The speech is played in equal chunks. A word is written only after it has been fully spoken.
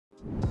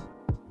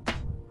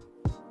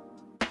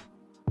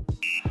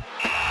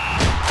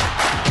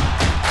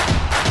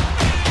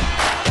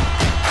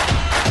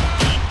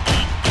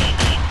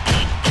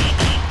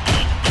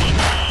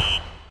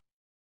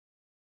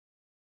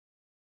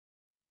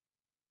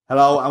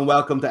Hello and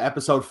welcome to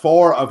episode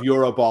 4 of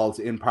EuroBalls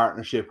in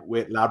partnership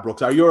with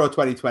Ladbrokes, our Euro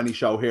 2020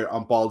 show here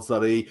on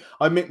Balls.ie.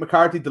 I'm Mick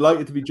McCarthy,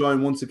 delighted to be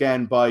joined once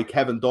again by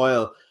Kevin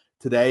Doyle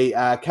today.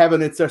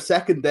 Kevin, it's our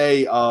second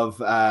day of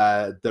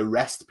the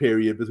rest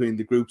period between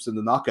the groups and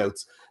the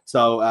knockouts.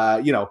 So,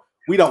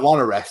 we don't want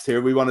to rest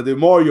here. We want to do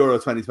more Euro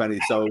 2020.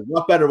 So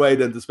what better way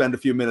than to spend a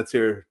few minutes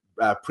here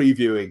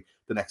previewing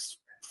the next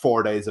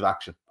 4 days of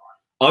action?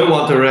 I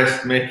want to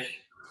rest, Mick.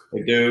 I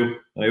do.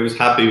 I was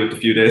happy with the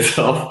few days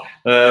off.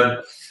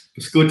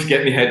 It's good to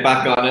get my head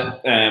back on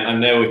it,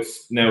 and now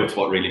it's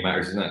what really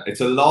matters, isn't it?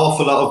 It's an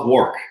awful lot of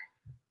work,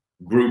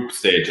 group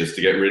stages,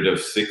 to get rid of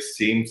 6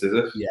 teams, is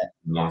it? Yeah.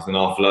 It's an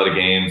awful lot of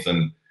games,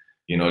 and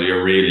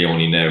you're really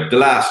only now. The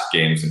last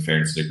games, in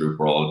fairness to the group,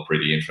 were all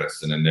pretty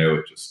interesting, and now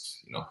it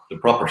just the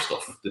proper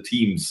stuff, the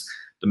teams,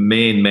 the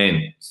main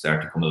men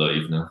start to come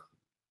alive now.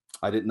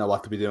 I didn't know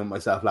what to be doing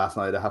myself last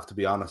night, I have to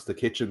be honest. The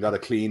kitchen got a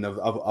clean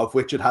of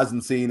which it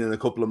hasn't seen in a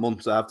couple of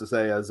months, I have to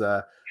say, as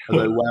I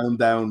wound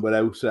down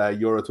without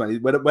Euro 20,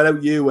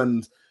 without you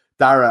and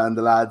Dara and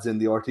the lads in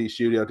the RT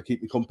studio to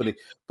keep me company.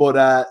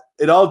 But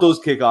it all does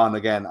kick on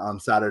again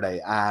on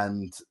Saturday.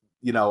 And,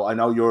 I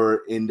know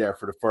you're in there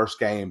for the first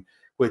game,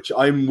 which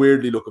I'm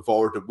weirdly looking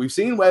forward to. We've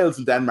seen Wales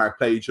and Denmark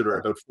play each other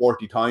about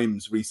 40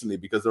 times recently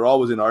because they're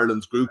always in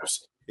Ireland's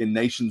groups, in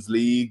Nations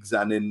Leagues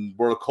and in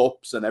World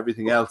Cups and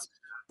everything else.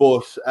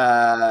 But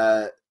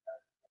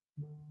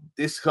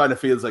this kind of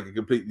feels like a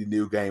completely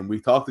new game.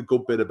 We talked a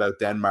good bit about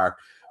Denmark.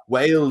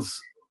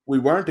 Wales, we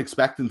weren't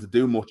expecting to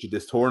do much of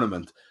this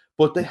tournament,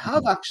 but they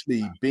have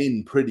actually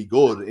been pretty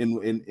good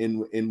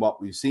in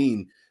what we've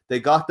seen.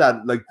 They got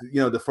that,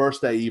 the first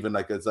day even,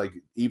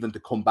 even to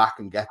come back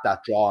and get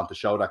that draw and to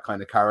show that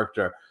kind of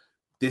character.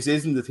 This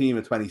isn't the team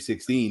of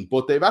 2016,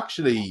 but they've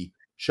actually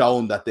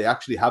shown that they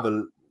actually have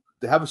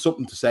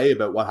something to say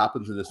about what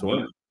happens in this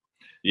tournament.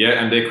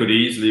 Yeah, and they could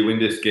easily win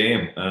this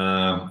game,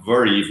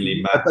 very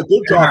evenly. That's a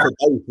good draw for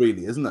both,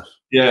 really, isn't it?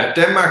 Yeah,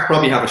 Denmark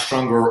probably have a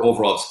stronger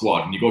overall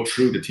squad. And you go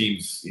through the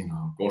teams,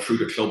 go through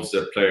the clubs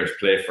that players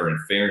play for. In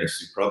fairness,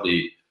 you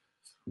probably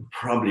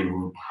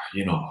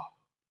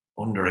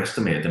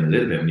underestimate them a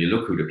little bit when you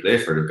look who they play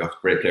for. They've got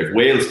great players.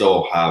 Wales,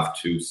 though, have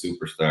 2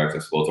 superstars, I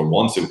suppose, or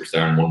 1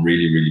 superstar and 1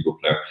 really, really good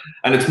player.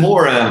 And it's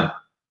more,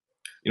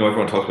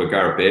 everyone talks about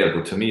Gareth Bale,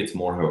 but to me, it's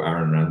more how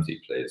Aaron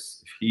Ramsey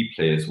plays. If he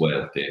plays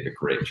well, they have a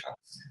great chance.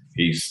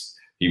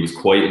 He was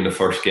quiet in the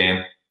first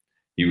game.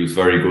 He was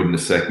very good in the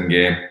second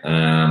game.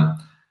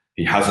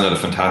 He hasn't had a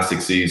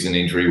fantastic season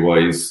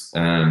injury-wise.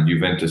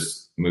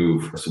 Juventus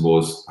move, I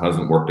suppose,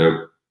 hasn't worked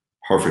out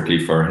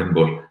perfectly for him,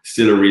 but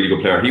still a really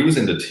good player. He was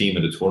in the team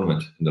of the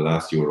tournament in the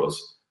last Euros,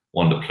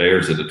 one of the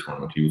players of the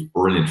tournament. He was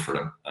brilliant for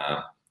them.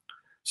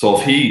 So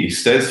if he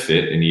stays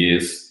fit, and he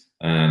is,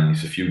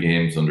 he's a few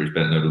games under his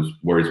belt now. There was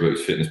worries about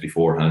his fitness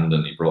beforehand,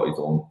 and he brought his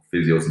own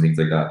physios and things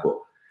like that. But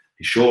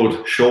he showed,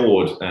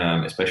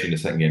 especially in the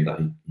second game, that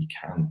he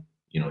can.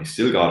 He's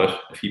still got it.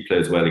 If he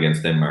plays well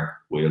against Denmark,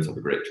 Wales have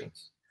a great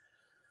chance.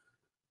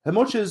 How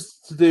much is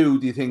to do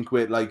you think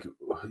with, we're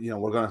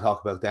going to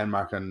talk about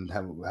Denmark and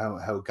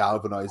how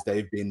galvanized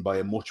they've been by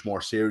a much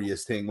more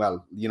serious thing.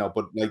 Well,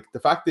 but the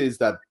fact is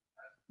that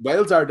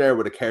Wales are there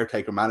with a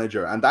caretaker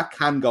manager, and that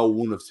can go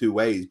one of 2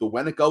 ways. But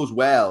when it goes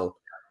well,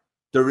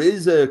 there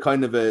is a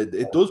kind of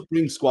it does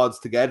bring squads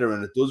together,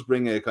 and it does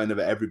bring a kind of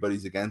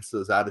everybody's against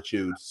us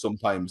attitude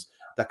sometimes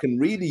that can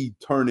really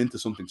turn into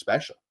something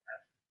special.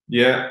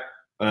 Yeah.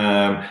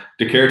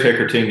 The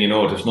caretaker thing,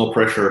 there's no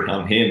pressure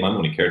on him. I'm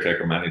only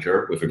caretaker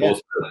manager. If it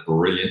goes well,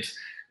 brilliant.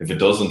 If it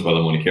doesn't, well,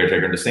 I'm only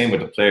caretaker. And the same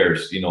with the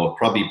players, it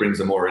probably brings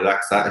a more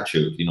relaxed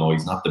attitude.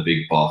 He's not the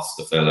big boss,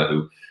 the fella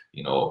who,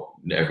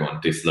 everyone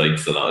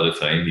dislikes a lot of the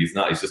time. He's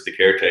not. He's just a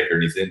caretaker,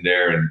 and he's in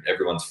there and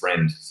everyone's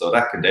friend. So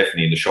that can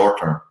definitely, in the short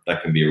term,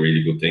 that can be a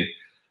really good thing.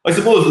 I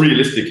suppose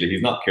realistically,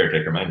 he's not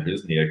caretaker manager,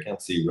 isn't he? I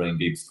can't see Ryan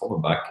Giggs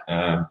coming back.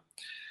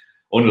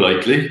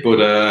 Unlikely, but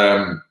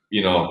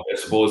I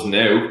suppose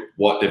now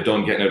what they've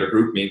done getting out of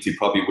group means he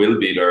probably will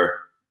be their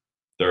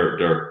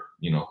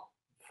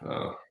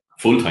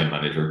full-time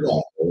manager.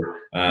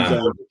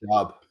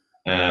 Job.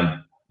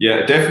 Yeah,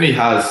 it definitely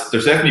has.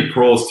 There's definitely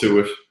pros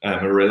to it.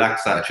 A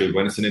relaxed attitude.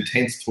 When it's an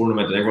intense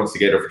tournament and everyone's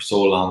together for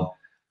so long,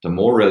 the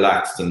more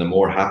relaxed and the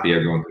more happy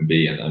everyone can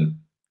be. And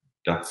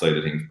that side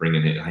of things,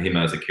 bringing him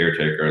as a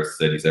caretaker, as I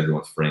said, he's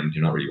everyone's friend.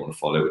 You not really want to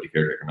fall out with the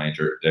caretaker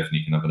manager.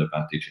 Definitely can have an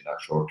advantage in that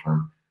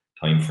short-term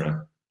time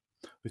frame.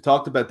 We've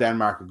talked about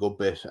Denmark a good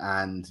bit,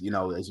 and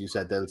as you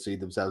said, they'll see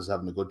themselves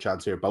having a good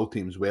chance here. Both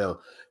teams will,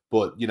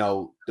 but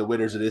the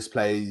winners of this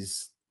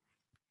plays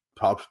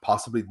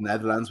possibly the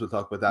Netherlands. We'll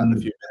talk about that in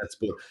a few minutes.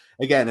 But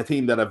again, a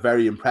team that are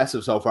very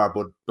impressive so far,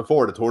 but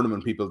before the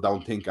tournament, people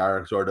don't think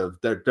are sort of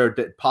they're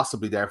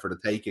possibly there for the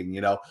taking.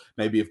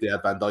 Maybe if they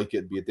had Van Dijk,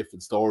 it'd be a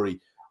different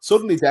story.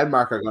 Suddenly,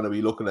 Denmark are going to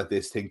be looking at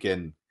this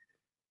thinking,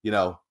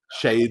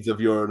 shades of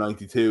Euro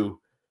 '92.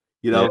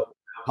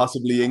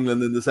 Possibly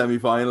England in the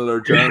semi-final, or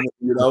Germany,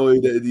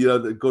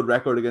 the good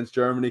record against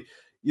Germany.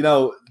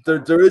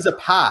 There is a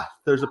path.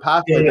 There's a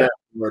path there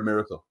for a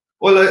miracle.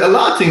 Well, a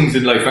lot of things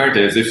in life aren't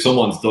as if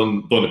someone's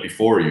done it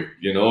before you.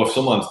 You know, if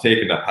someone's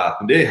taken that path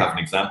and they have an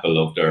example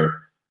of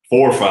their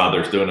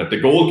forefathers doing it, the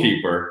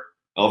goalkeeper,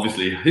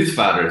 obviously, his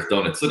father has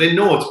done it. So they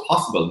know it's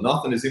possible.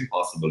 Nothing is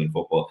impossible in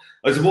football.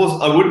 I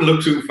suppose I wouldn't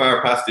look too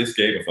far past this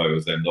game if I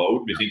was them, though. I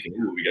wouldn't be thinking,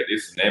 ooh, we get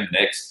this and them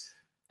next.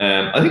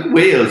 I think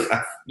Wales,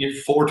 at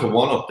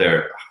 4-1 up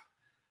there,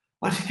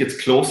 I think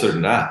it's closer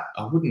than that.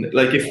 I wouldn't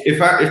like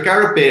if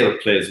Gareth Bale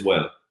plays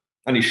well,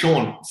 and he's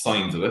shown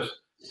signs of it,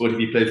 but if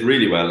he plays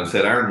really well, and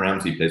said Aaron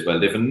Ramsey plays well,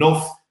 they've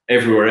enough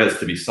everywhere else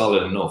to be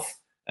solid enough.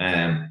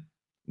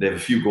 They have a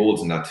few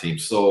goals in that team,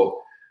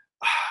 so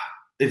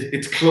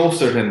it's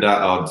closer than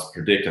that odds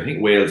predict. I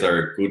think Wales are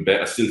a good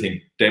bet. I still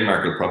think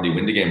Denmark will probably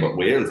win the game, but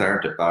Wales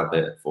aren't a bad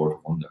bet at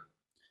 4-1 there.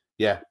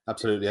 Yeah,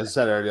 absolutely. As I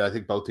said earlier, I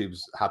think both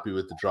teams happy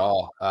with the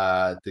draw.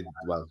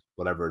 Well,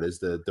 whatever it is,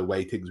 the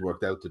way things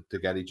worked out to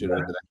get each other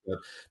in the next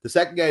round. The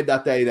second game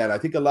that day, then I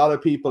think a lot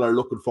of people are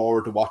looking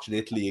forward to watching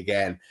Italy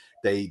again.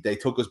 They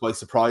took us by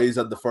surprise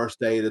on the first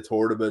day of the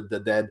tournament,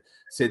 and then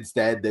since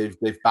then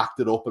they've backed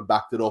it up. But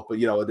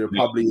they're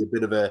probably a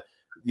bit of a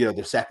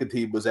their second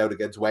team was out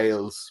against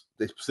Wales.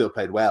 They still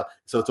played well,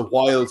 so it's a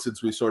while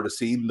since we've sort of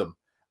seen them,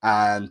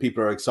 and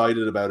people are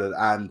excited about it.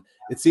 And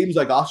it seems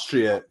like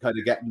Austria kind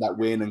of getting that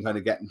win and kind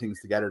of getting things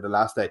together the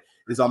last day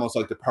is almost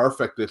like the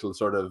perfect little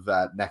sort of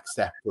next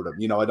step for them.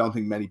 I don't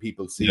think many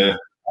people see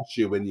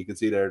Austria win. You can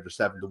see they're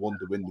 7-1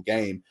 to win the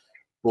game.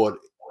 But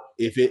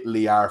if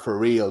Italy are for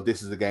real,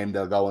 this is the game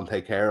they'll go and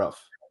take care of.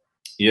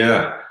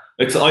 Yeah.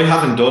 I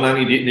haven't done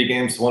any Italy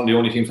games. One of the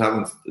only teams I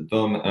haven't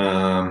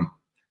done.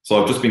 So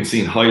I've just been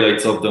seeing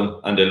highlights of them,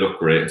 and they look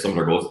great. Some of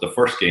their goals. Their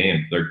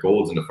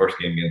goals in the first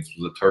game against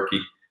was Turkey.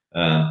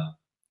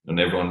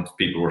 And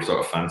people were sort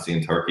of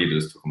fancying Turkey, they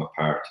just took them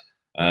apart.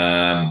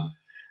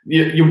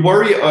 You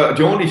worry,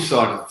 the only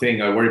sort of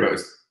thing I worry about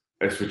is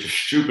which is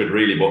stupid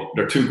really, but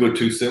they're too good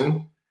too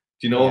soon.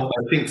 I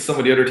think some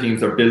of the other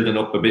teams are building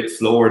up a bit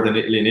slower than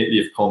Italy, and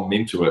Italy have come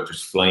into it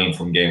just flying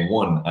from game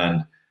one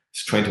and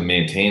just trying to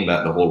maintain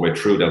that the whole way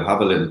through. They'll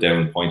have a little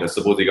down point. I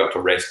suppose they got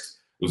to rest.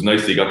 It was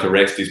nice they got to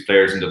rest these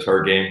players in the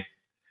third game.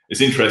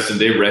 It's interesting,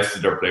 they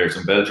rested their players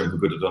in Belgium who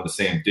could have done the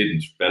same,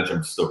 didn't.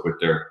 Belgium stuck with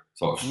their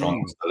sort of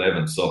strongest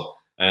 11. So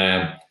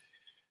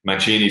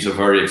Mancini's a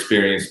very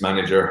experienced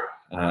manager,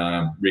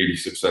 really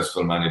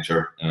successful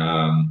manager.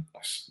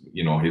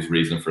 His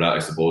reason for that, I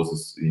suppose,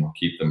 is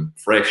keep them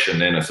fresh. And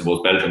then I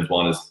suppose Belgium's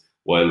one is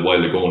while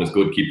the going is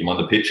good, keep them on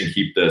the pitch and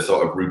keep the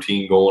sort of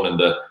routine going and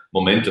the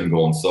momentum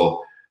going.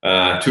 So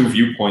two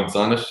viewpoints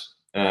on it.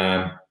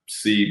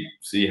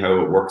 See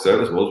how it works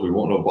out. I suppose we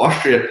won't know. But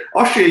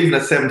Austria even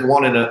at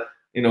 7-1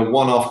 in a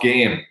one-off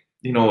game,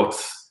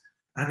 it's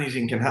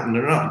anything can happen.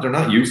 They're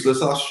not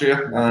useless,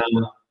 Austria.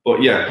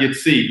 But yeah, you'd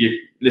see.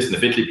 Listen,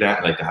 if Italy play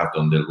out like they have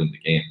done, they'll win the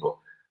game. But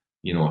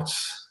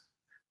it's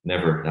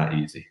never that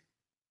easy.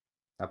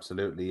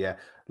 Absolutely, yeah.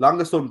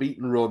 Longest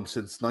unbeaten run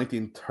since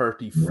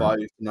 1935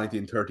 to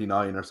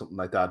 1939 or something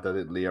like that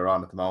Italy are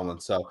on at the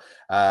moment. So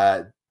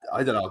I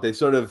don't know. They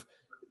sort of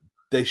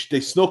they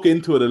snuck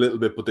into it a little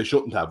bit, but they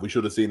shouldn't have. We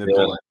should have seen it.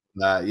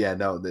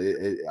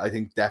 I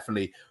think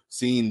definitely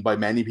seen by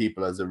many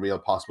people as a real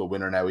possible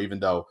winner now, even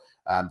though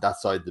that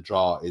side of the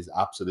draw is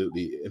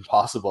absolutely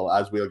impossible,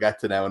 as we'll get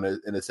to now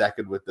in a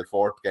second with the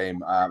fourth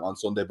game on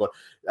Sunday. But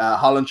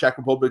Holland, Czech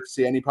Republic,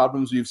 see any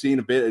problems? You've seen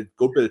a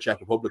good bit of Czech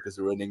Republic as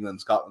they were in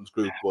England, Scotland's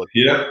group, but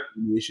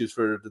any issues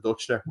for the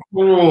Dutch there?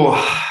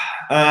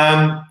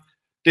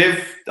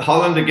 They've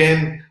Holland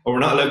again, or we're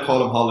not allowed to call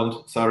them Holland.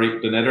 Sorry,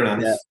 the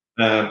Netherlands.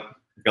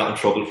 Got in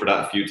trouble for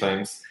that a few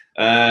times.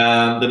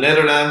 The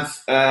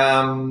Netherlands,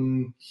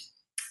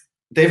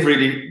 they've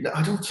really,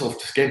 I don't know if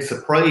just getting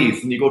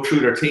surprised and you go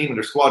through their team and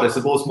their squad. I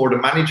suppose more the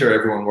manager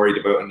everyone worried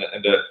about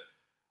and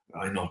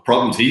the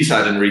problems he's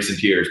had in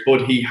recent years,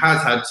 but he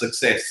has had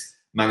success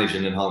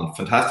managing in Holland.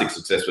 Fantastic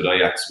success with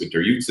Ajax, with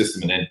their youth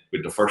system, and then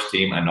with the first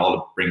team and all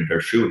of bringing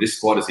their shoe. This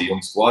squad is a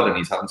young squad and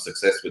he's having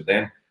success with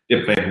them.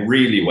 They're playing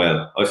really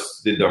well. I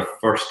did their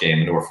first game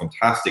and they were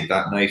fantastic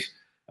that night.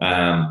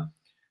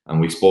 And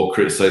we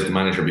criticised the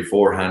manager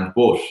beforehand,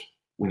 but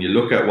when you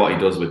look at what he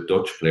does with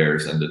Dutch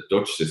players and the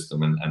Dutch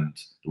system and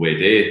the way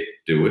they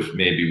do it,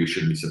 maybe we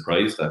shouldn't be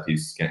surprised that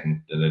he's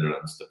getting the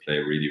Netherlands to play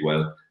really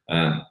well.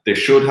 They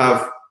should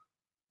have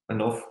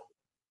enough to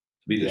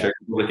beat the Czech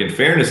Republic. In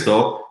fairness,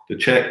 though, the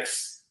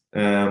Czechs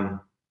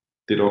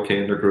did okay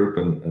in their group,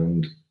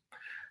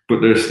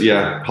 but there's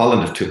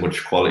Holland have too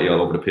much quality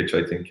all over the pitch,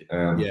 I think.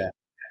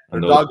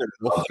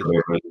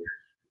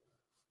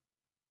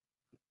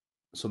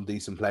 Some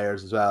decent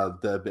players as well,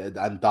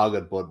 and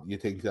dogged. But you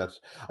think that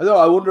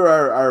I wonder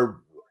are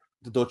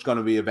the Dutch going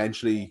to be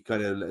eventually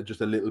kind of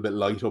just a little bit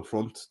light up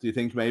front? Do you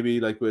think maybe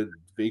like with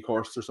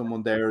Weghorst or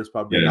someone there is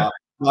probably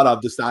not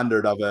of the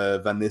standard of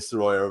a Van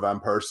Nistelrooy or Van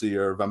Persie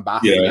or Van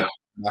Basten?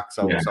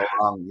 So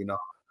long,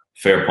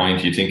 Fair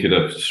point. You think of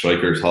the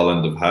strikers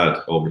Holland have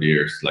had over the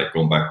years, like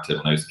going back to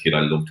when I was a kid, I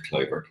loved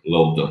Kluivert,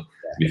 loved them.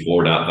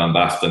 Before that, Van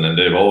Basten, and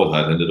they've always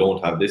had, and they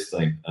don't have this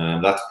time.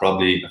 That's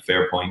probably a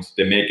fair point.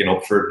 They're making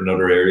up for it in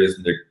other areas,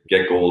 and they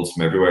get goals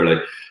from everywhere.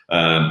 Like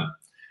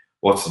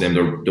what's the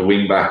name, the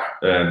wing back,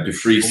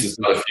 Dufries has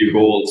got a few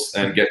goals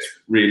and gets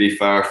really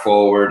far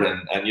forward,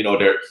 and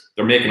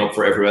they're making up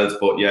for everywhere else.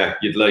 But yeah,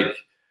 you'd like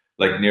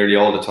nearly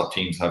all the top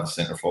teams have a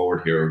centre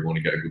forward here who are going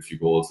to get a good few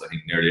goals. I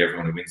think nearly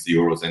everyone who wins the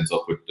Euros ends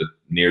up with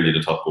nearly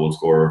the top goal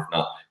scorer. If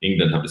not,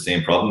 England have the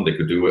same problem. They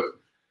could do it.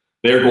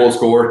 Their goal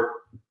scorer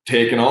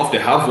taken off. They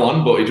have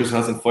one, but he just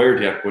hasn't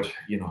fired yet. But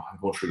I'm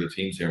going through the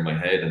teams here in my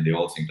head, and they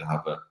all seem to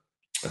have a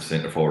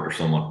centre forward or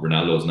someone.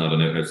 Ronaldo's not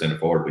an out centre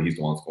forward, but he's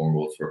the one scoring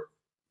goals for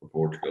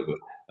Portugal. But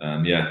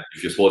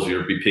if you suppose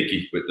you'd be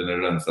picky with the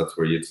Netherlands, that's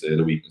where you'd say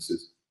the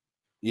weaknesses.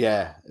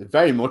 Yeah,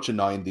 very much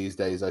annoying these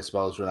days, I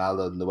suppose,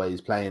 Ronaldo and the way he's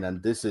playing.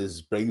 And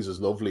this brings us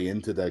lovely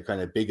into the kind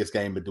of biggest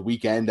game of the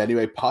weekend.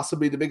 Anyway,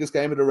 possibly the biggest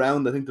game of the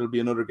round. I think there'll be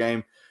another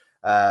game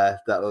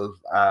that'll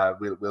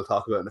we'll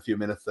talk about in a few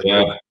minutes that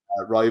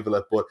could rival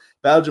it. But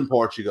Belgium,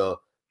 Portugal,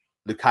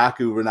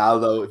 Lukaku,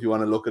 Ronaldo, if you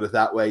want to look at it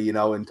that way,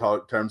 in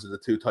terms of the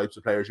two types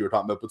of players you were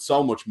talking about, but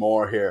so much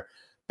more here.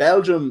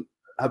 Belgium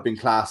have been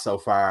class so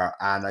far,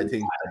 and I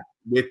think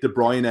with De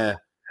Bruyne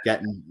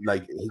getting,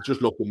 he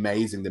just looked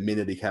amazing the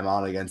minute he came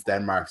on against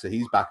Denmark, so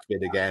he's back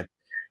fit again.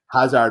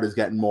 Hazard is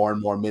getting more and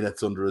more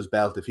minutes under his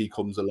belt if he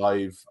comes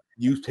alive.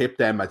 You tipped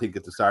them, I think,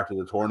 at the start of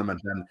the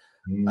tournament,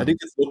 and I think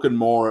it's looking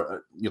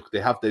more.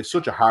 They've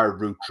such a hard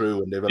route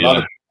through, and they have a lot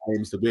of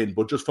games to win.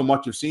 But just from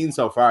what you've seen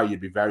so far, you'd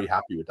be very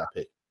happy with that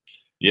pick.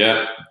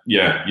 Yeah,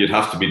 you'd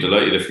have to be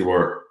delighted if you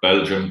were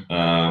Belgium.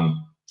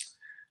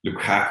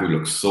 Lukaku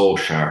looks so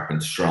sharp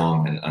and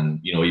strong,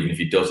 and even if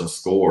he doesn't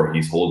score,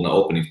 he's holding it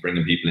up and he's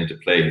bringing people into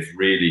play. He's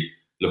really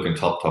looking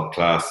top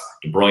class.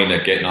 De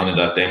Bruyne getting on in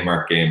that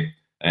Denmark game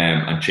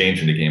and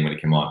changing the game when he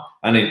came on,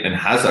 and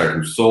Hazard,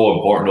 who's so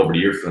important over the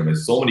years for them,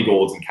 has so many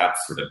goals and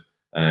caps for them.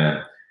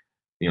 And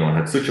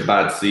had such a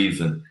bad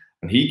season,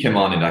 and he came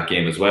on in that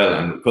game as well.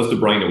 And because De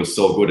Bruyne was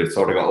so good, it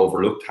sort of got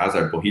overlooked,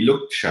 Hazard, but he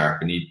looked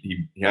sharp and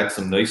he had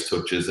some nice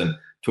touches and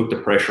took the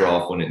pressure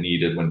off when it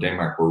needed, when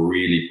Denmark were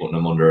really putting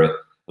him under a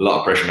lot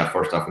of pressure in that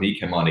first half. When he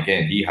came on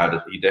again, he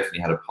definitely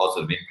had a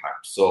positive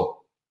impact. So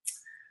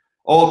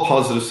all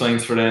positive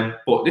signs for them.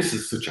 But this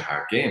is such a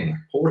hard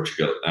game.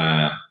 Portugal,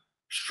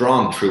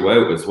 strong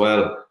throughout as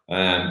well.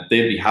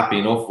 They'd be happy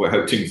enough with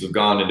how things have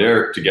gone in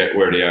there to get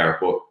where they are.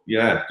 But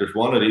yeah, there's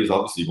one of these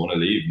obviously going to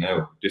leave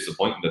now.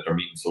 Disappointing that they're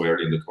meeting so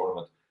early in the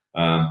tournament.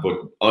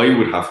 But I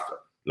would have to,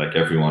 like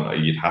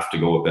everyone, you'd have to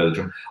go with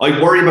Belgium. I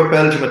worry about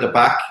Belgium at the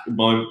back.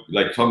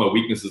 Talking about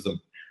weaknesses,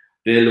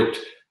 they looked,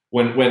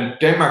 when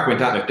Denmark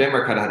went out, if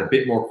Denmark had had a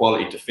bit more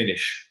quality to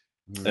finish,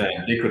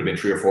 they could have been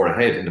 3 or 4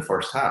 ahead in the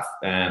first half.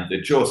 And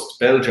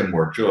Belgium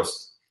were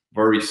just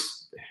very,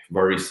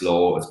 very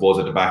slow. I suppose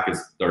at the back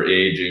is they're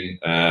aging,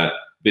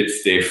 bit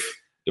stiff.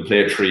 They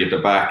play a 3 at the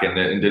back, and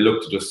they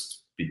look to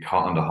just be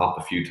caught on the hop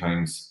a few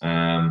times,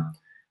 on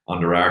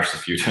their arse a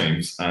few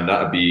times, and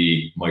that'd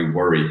be my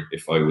worry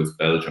if I was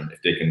Belgium.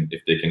 If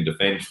they can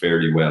defend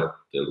fairly well,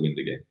 they'll win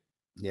the game.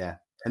 Yeah,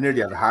 I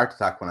nearly had a heart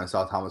attack when I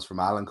saw Thomas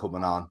Vermaelen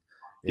coming on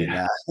in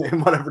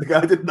whatever the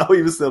guy. I didn't know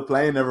he was still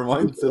playing. Never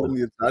mind, still in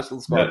the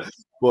international squad. Yeah.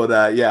 But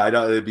I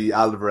know it'd be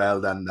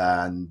Alderweireld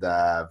and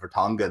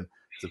Vertonghen.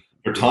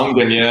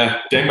 Vertonghen,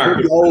 yeah. Denmark.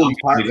 Pretty old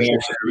partnership,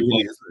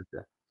 really, isn't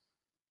it?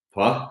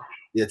 What?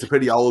 Yeah, it's a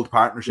pretty old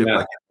partnership.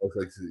 Yeah.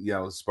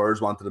 Like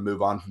Spurs wanted to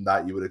move on from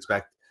that. You would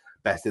expect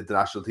best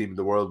international team in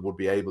the world would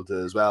be able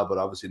to as well, but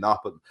obviously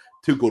not. But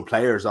two good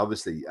players,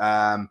 obviously.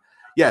 So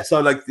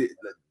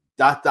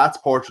that's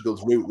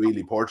Portugal's route,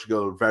 really.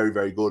 Portugal very,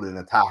 very good in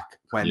attack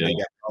when they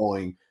get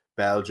going.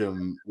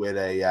 Belgium with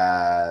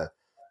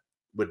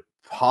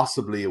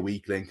possibly a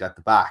weak link at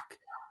the back.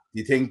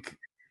 Do you think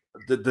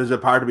there's a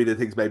part of me that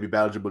thinks maybe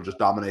Belgium will just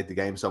dominate the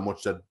game so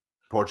much that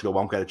Portugal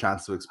won't get a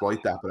chance to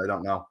exploit that? But I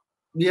don't know.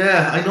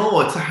 Yeah, I know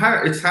it's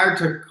hard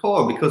to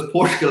call because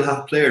Portugal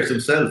have players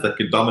themselves that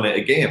could dominate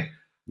a game.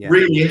 Yeah.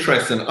 Really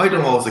interesting. I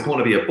don't know, is it going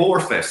to be a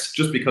bore fest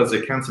just because they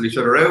cancel each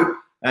other out?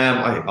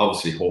 I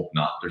obviously hope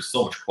not. There's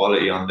so much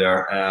quality on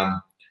there.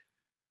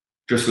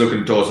 Just looking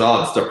at those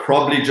odds, they're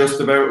probably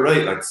just about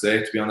right, I'd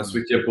say, to be honest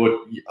with you.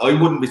 But I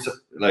wouldn't be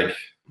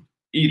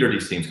either of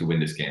these teams could win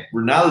this game.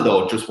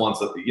 Ronaldo just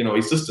wants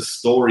he's just a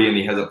story and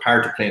he has a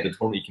part to play in the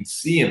tournament. You can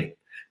see him.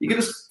 You can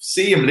just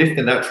see him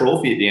lifting that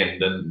trophy at the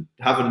end and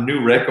having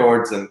new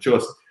records and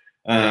just,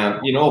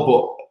 but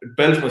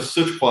Belgium has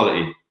such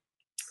quality.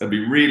 It'd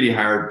be really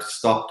hard to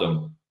stop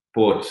them.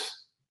 But,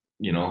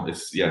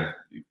 it's,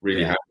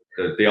 really hard.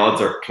 The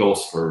odds are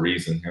close for a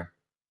reason here.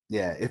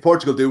 Yeah, if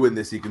Portugal do win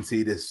this, you can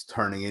see this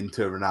turning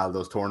into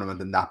Ronaldo's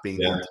tournament and that being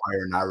the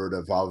entire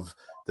narrative of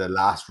the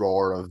last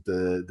roar of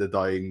the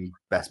dying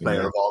best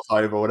player of all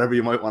time, or whatever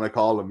you might want to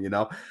call him,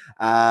 Look,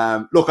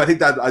 I think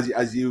that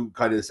as you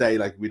kind of say,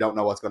 we don't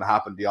know what's going to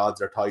happen. The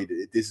odds are tight.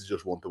 This is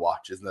just one to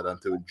watch, isn't it?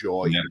 And to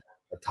enjoy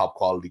a top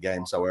quality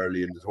game so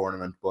early in the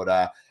tournament.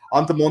 But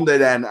on to Monday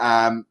then,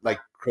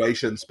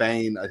 Croatia and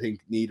Spain, I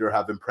think neither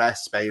have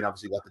impressed. Spain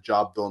obviously got the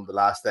job done the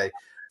last day.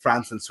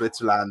 France and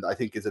Switzerland, I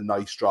think, is a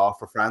nice draw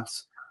for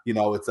France.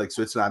 It's like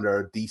Switzerland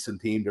are a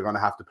decent team. They're going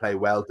to have to play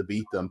well to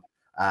beat them.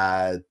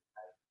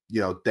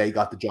 they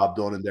got the job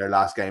done in their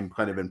last game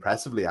kind of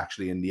impressively,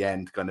 actually, in the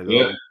end, kind of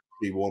Yeah. going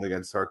 3-1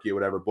 against Turkey or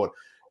whatever. But,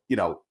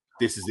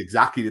 this is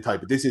exactly the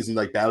type of, this isn't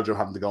like Belgium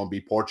having to go and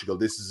beat Portugal.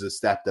 This is a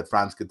step that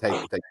France could take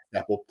to take a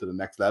step up to the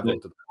next level,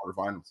 to the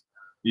quarterfinals.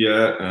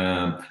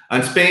 Yeah.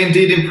 And Spain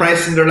did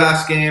impress in their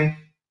last game,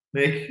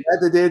 Nick. Yeah,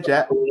 they did,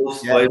 yeah.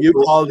 You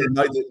called it,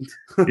 I didn't.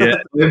 Yeah,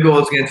 5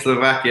 goals against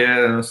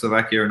Slovakia.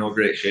 Slovakia are no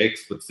great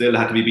shakes, but still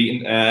had to be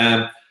beaten.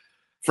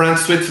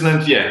 France,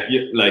 Switzerland,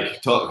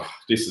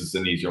 this is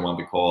an easier one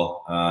to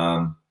call.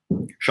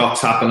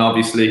 Shocks happen,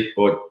 obviously,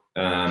 but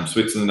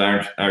Switzerland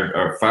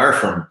are far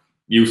from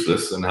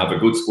useless and have a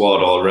good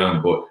squad all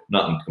around, but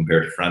nothing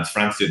compared to France.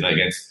 France did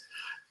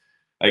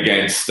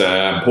against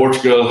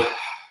Portugal,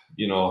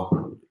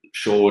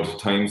 showed at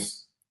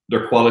times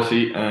their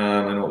quality.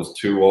 I know it was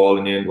 2-2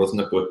 in the end,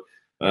 wasn't it? But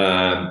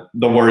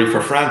the worry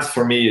for France,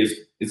 for me, is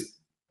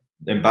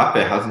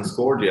Mbappe hasn't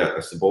scored yet,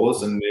 I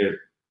suppose, and they're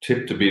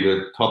tipped to be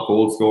the top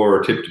goal scorer,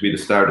 or tipped to be the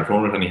star of the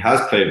tournament, and he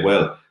has played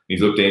well.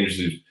 He's looked dangerous.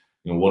 He's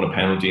won a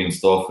penalty and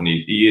stuff, and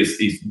he's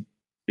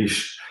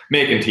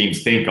making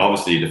teams think.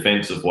 Obviously,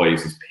 defensive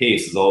wise, his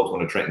pace is always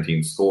going to threaten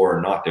teams to score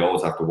or not. They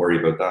always have to worry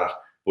about that.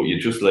 But you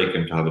just like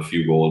him to have a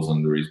few goals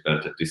under his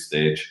belt at this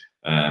stage.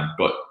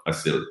 But I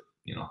still,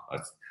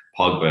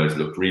 Pogba has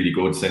looked really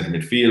good centre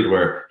midfield,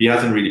 where he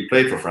hasn't really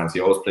played for France. He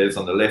always plays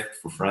on the left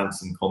for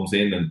France and comes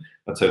in, and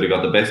that's how they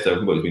got the best out of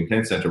him. But he's been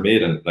playing centre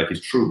mid, and like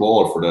his true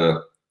ball for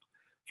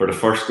the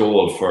first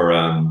goal for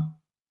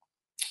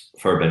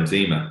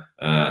Benzema.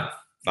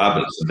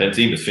 Fabulous. And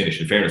Benzema's finish,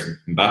 in fairness,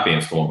 Mbappe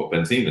and scoring, but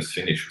Benzema's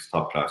finish was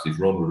top class. His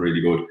run was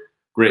really good.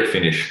 Great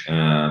finish.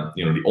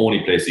 The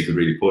only place he could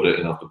really put it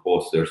in off the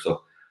post there.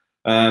 So,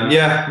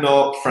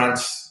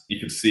 France, you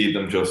could see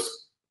them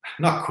just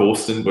not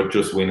coasting, but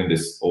just winning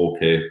this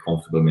okay,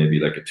 comfortable,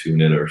 maybe like a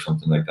 2-0 or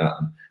something like that,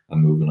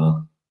 and moving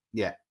on.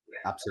 Yeah,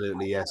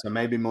 absolutely. Yeah. So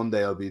maybe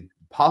Monday will be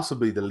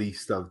possibly the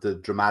least of the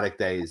dramatic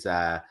days,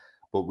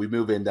 but we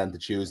move in then to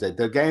Tuesday.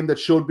 The game that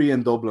should be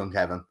in Dublin,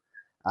 Kevin.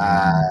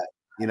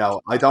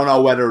 I don't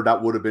know whether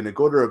that would have been a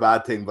good or a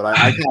bad thing, but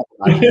I can't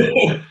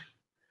imagine.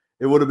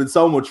 It would have been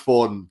so much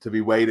fun to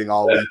be waiting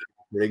all week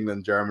for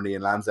England, Germany,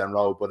 and Lansdowne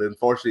Road. But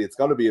unfortunately, it's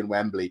going to be in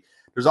Wembley.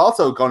 There's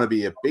also going to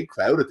be a big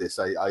crowd at this.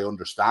 I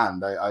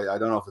understand. I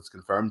don't know if it's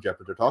confirmed yet,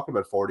 but they're talking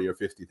about 40 or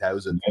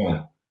 50,000.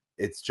 Yeah.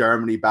 It's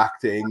Germany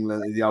back to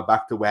England,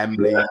 back to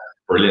Wembley. Yeah.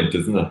 Brilliant,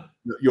 isn't it?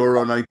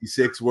 Euro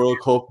 96, World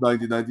Cup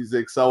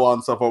 1996, so on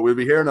and so forth. We'll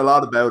be hearing a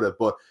lot about it,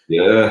 but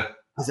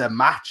as a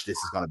match, this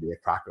is going to be a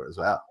cracker as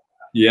well.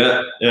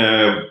 Yeah.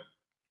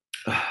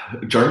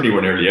 Germany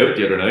were nearly out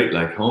the other night,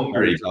 like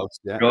Hungary. God,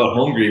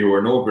 Hungary, who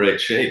are no great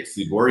shakes.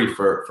 You'd worry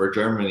for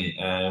Germany.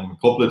 A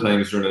couple of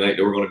times during the night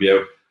they were going to be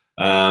out.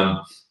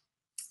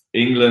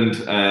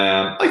 England,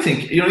 I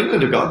think,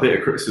 England have got a bit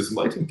of criticism.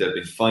 I think they've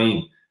been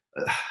fine.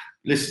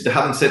 Listen, they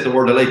haven't set the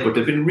world alight, but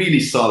they've been really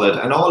solid.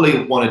 And all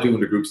they want to do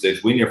in the group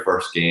stage, win your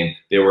first game.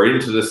 They were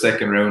into the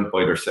second round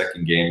by their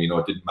second game.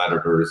 It didn't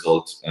matter the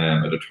result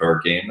at the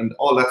third game. And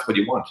all that's what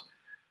you want.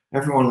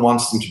 Everyone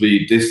wants them to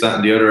be this, that,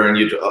 and the other. And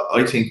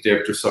I think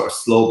they're just sort of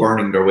slow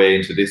burning their way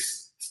into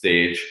this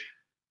stage.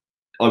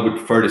 I would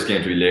prefer this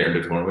game to be later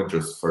in the tournament,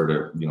 just for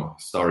the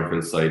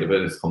historical side of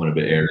it. It's coming a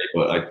bit early,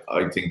 but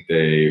I think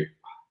they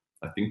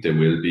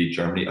will beat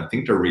Germany. I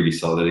think they're really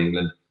solid,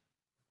 England.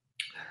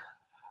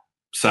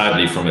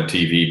 Sadly, from a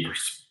TV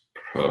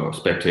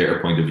spectator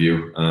point of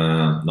view,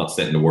 not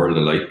setting the world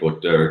alight,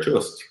 but they're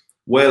just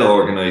well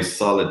organised,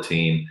 solid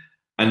team.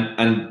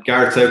 And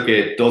Gareth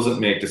Southgate doesn't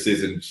make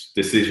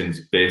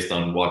decisions based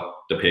on what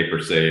the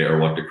papers say or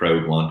what the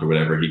crowd want or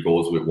whatever. He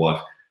goes with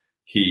what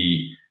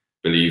he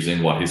believes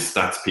in, what his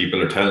stats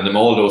people are telling him,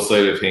 all those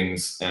side of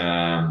things.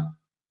 I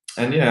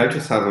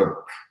just have I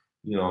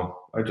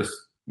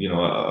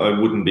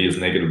wouldn't be as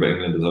negative about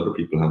England as other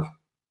people have.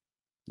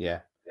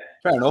 Yeah.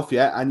 Fair enough,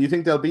 yeah. And you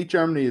think they'll beat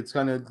Germany? It's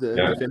kind of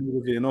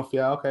definitively enough,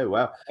 yeah. Okay,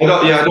 wow. I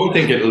don't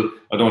think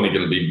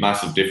it'll be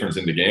massive difference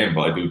in the game,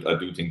 but I do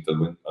think they'll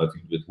win. I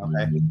think they'll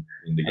win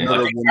the game.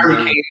 I think Harry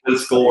Kane will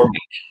score.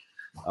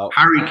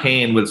 Harry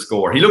Kane will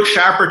score. He looked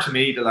sharper to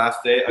me the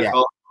last day. I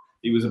thought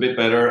he was a bit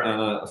better,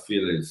 and I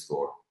feel he'll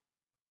score.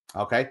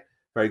 Okay,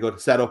 very good.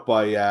 Set up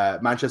by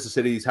Manchester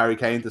City's Harry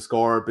Kane to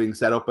score, being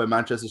set up by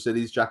Manchester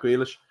City's Jack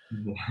Grealish.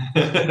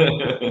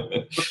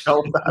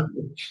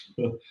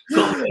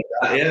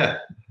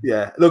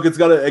 Yeah. Look, it's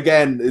gonna,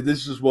 again,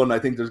 this is just one. I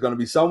think there's going to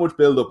be so much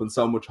build up and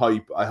so much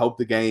hype. I hope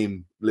the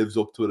game lives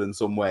up to it in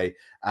some way,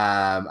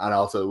 and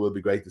also it will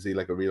be great to see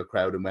like a real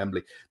crowd in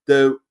Wembley.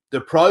 The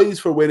prize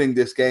for winning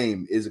this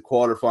game is a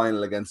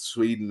quarterfinal against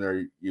Sweden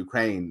or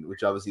Ukraine,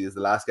 which obviously is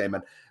the last game.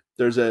 And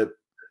there's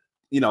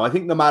I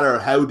think no matter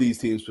how these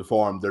teams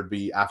perform, there'd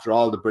be, after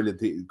all the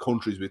brilliant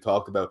countries we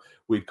talked about,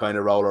 we'd kind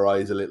of roll our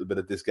eyes a little bit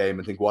at this game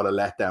and think what a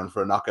letdown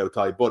for a knockout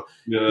tie. But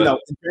in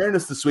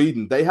fairness to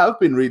Sweden, they have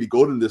been really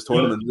good in this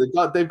tournament.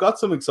 They've got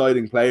some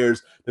exciting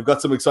players. They've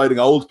got some exciting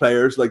old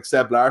players like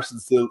Seb Larsson.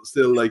 Still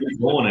like he's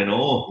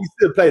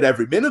still played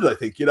every minute, I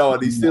think.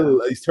 And he's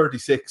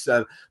 36.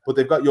 But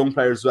they've got young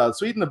players as well.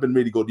 Sweden have been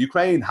really good.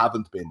 Ukraine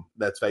haven't been.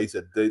 Let's face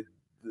it.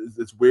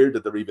 it's weird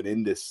that they're even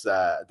in this,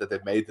 that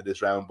they've made to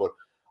this round. But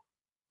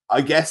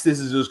I guess this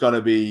is just going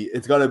to be,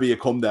 it's going to be a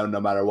come down no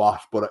matter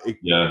what. But they're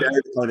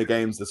the kind of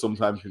games that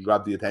sometimes can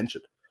grab the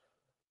attention.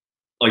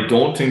 I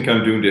don't think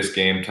I'm doing this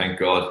game, thank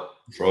God.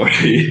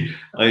 Probably.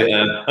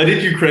 I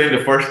did Ukraine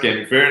the first game.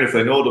 In fairness,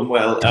 I know them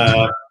well,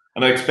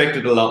 and I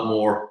expected a lot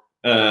more.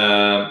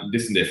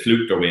 Listen, they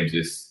fluked their way into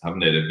this, haven't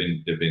they?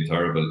 They've been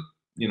terrible.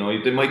 You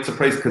know, they might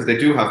surprise because they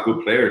do have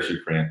good players.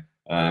 Ukraine.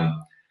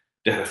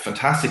 They had a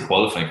fantastic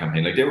qualifying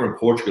campaign. Like, they were in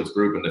Portugal's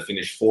group and they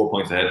finished 4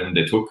 points ahead of them.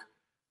 They took,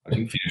 I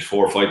think, finished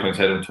 4 or 5 points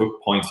ahead of them,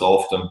 took points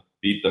off them,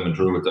 beat them, and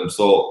drew with them.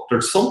 So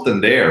there's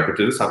something there, but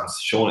they just haven't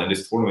shown it in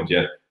this tournament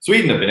yet.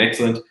 Sweden have been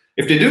excellent.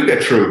 If they do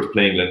get through to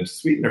play England,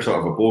 Sweden are sort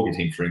of a bogey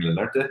team for England,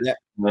 aren't they? Yeah.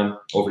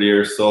 Over the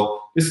years.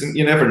 So listen,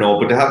 you never know,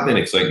 but they have been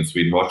exciting.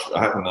 Sweden.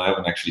 I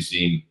haven't actually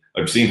seen.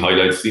 I've seen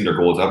highlights, seen their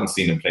goals. I haven't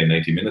seen them play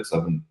 90 minutes. I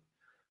haven't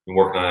been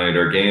working on any of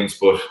their games,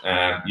 but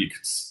you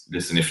could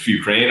listen. If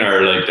Ukraine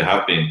are like they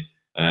have been,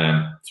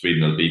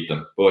 Sweden will beat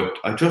them. But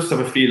I just have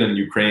a feeling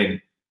Ukraine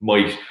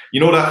might. You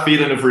know, that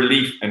feeling of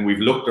relief, and we've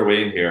looked our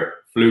way in here,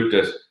 fluked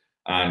it,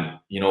 and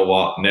you know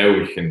what? Now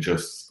we can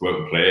just go out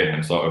and play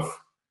and sort of.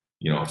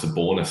 You know, it's a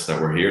bonus that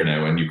we're here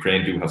now, and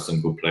Ukraine do have some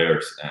good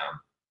players.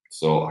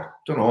 So I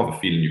don't know. I have a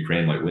feeling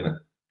Ukraine might win it.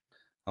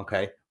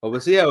 Okay. Well,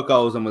 we'll see how it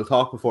goes, and we'll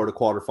talk before the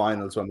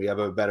quarterfinals when we have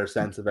a better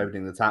sense of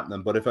everything that's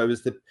happening. But if I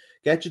was to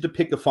get you to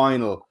pick a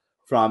final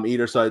from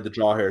either side of the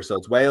draw here, so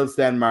it's Wales,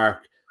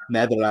 Denmark,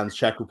 Netherlands,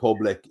 Czech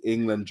Republic,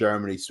 England,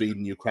 Germany,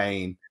 Sweden,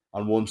 Ukraine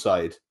on one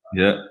side.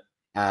 Yeah.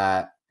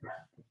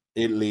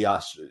 Italy,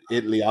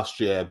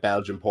 Austria,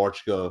 Belgium,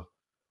 Portugal,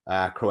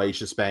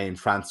 Croatia, Spain,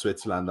 France,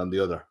 Switzerland on the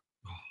other.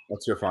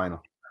 What's your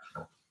final?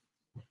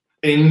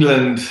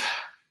 England.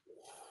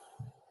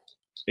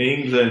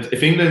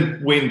 If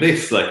England win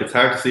this, like, it's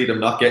hard to see them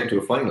not getting to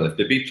a final. If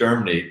they beat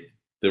Germany,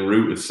 the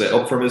route is set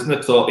up for them, isn't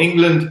it? So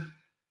England.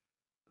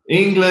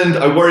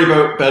 I worry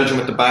about Belgium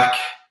at the back.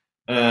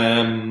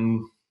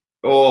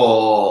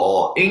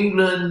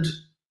 England,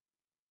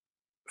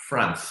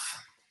 France.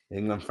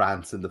 England,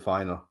 France in the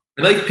final.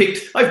 And I've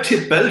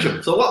tipped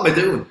Belgium. So what am I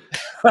doing?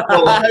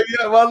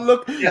 Yeah, well,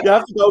 look, you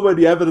have to go by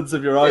the evidence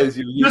of your eyes.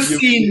 You've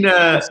seen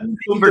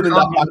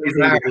Vertonghen.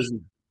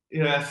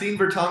 Yeah, seen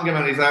Vertonghen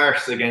on his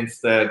arse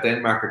against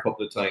Denmark a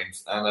couple of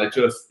times, and I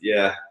just,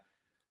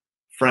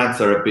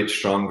 France are a bit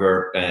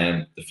stronger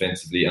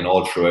defensively and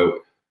all throughout.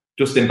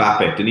 Just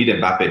Mbappe, they need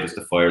Mbappe just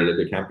to fire.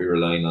 They can't be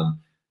relying on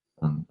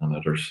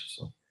others.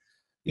 So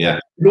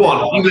go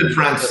on, England,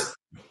 France.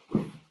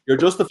 You're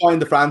justifying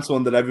the France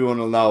one that everyone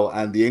will know,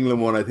 and the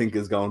England one I think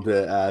is going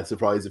to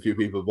surprise a few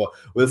people. But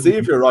we'll see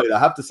if you're right. I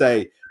have to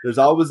say, there's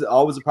always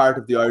a part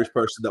of the Irish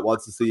person that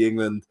wants to see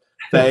England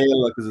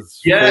fail because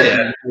it's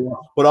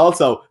But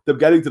also them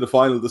getting to the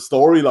final, the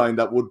storyline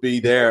that would be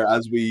there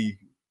as we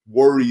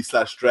worry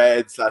 /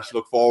 dread /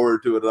 look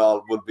forward to it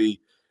all would be.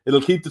 It'll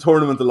keep the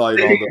tournament alive.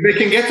 They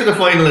can get to the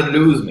final and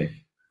lose me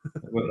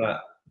with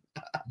that.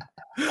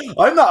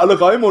 I'm not.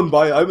 Look, I'm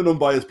unbiased. I'm an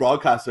unbiased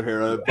broadcaster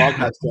here, a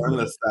broadcast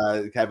journalist,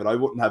 Kevin. I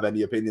wouldn't have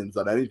any opinions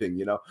on anything,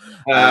 you know.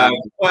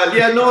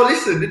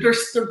 Listen,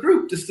 there's the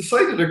group. It's the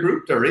side of the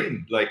group they're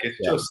in. Like, it's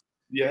just,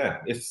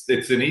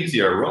 it's an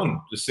easier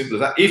run. Just simple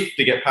as that. If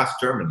they get past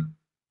Germany.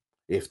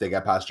 If they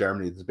get past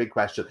Germany, it's a big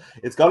question.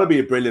 It's got to be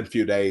a brilliant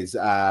few days.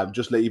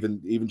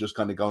 Even just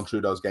kind of going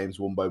through those games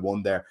one by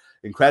one there.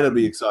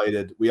 Incredibly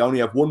excited. We only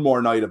have one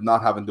more night of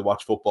not having to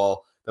watch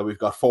football. That we've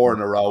got 4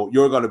 in a row.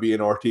 You're going to be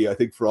in RT, I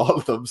think, for all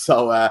of them.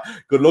 So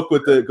good luck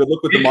with the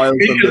miles.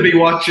 You'll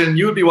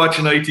be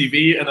watching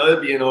ITV, and I'll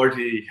be in RT.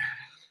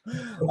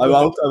 I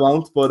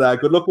won't. But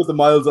good luck with the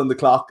miles on the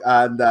clock,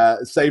 and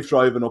safe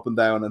driving up and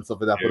down and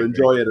stuff like that. But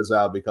enjoy it as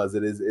well, because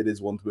it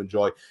is one to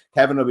enjoy.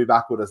 Kevin will be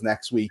back with us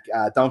next week.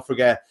 Don't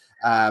forget,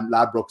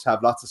 Ladbrokes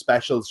have lots of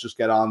specials. Just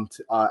get on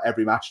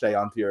every match day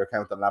onto your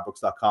account on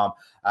ladbrokes.com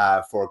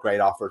for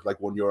great offers like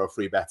 €1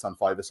 free bets on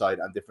 5-a-side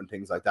and different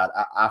things like that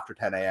after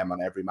 10 a.m.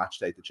 on every match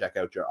day to check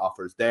out your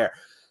offers there.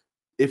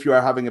 If you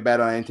are having a bet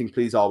on anything,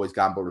 please always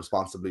gamble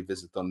responsibly.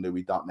 Visit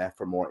dunlewy.net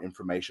for more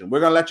information. We're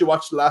going to let you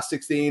watch the last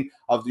 16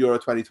 of the Euro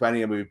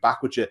 2020, and we'll be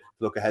back with you to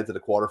look ahead to the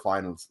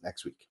quarterfinals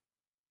next week.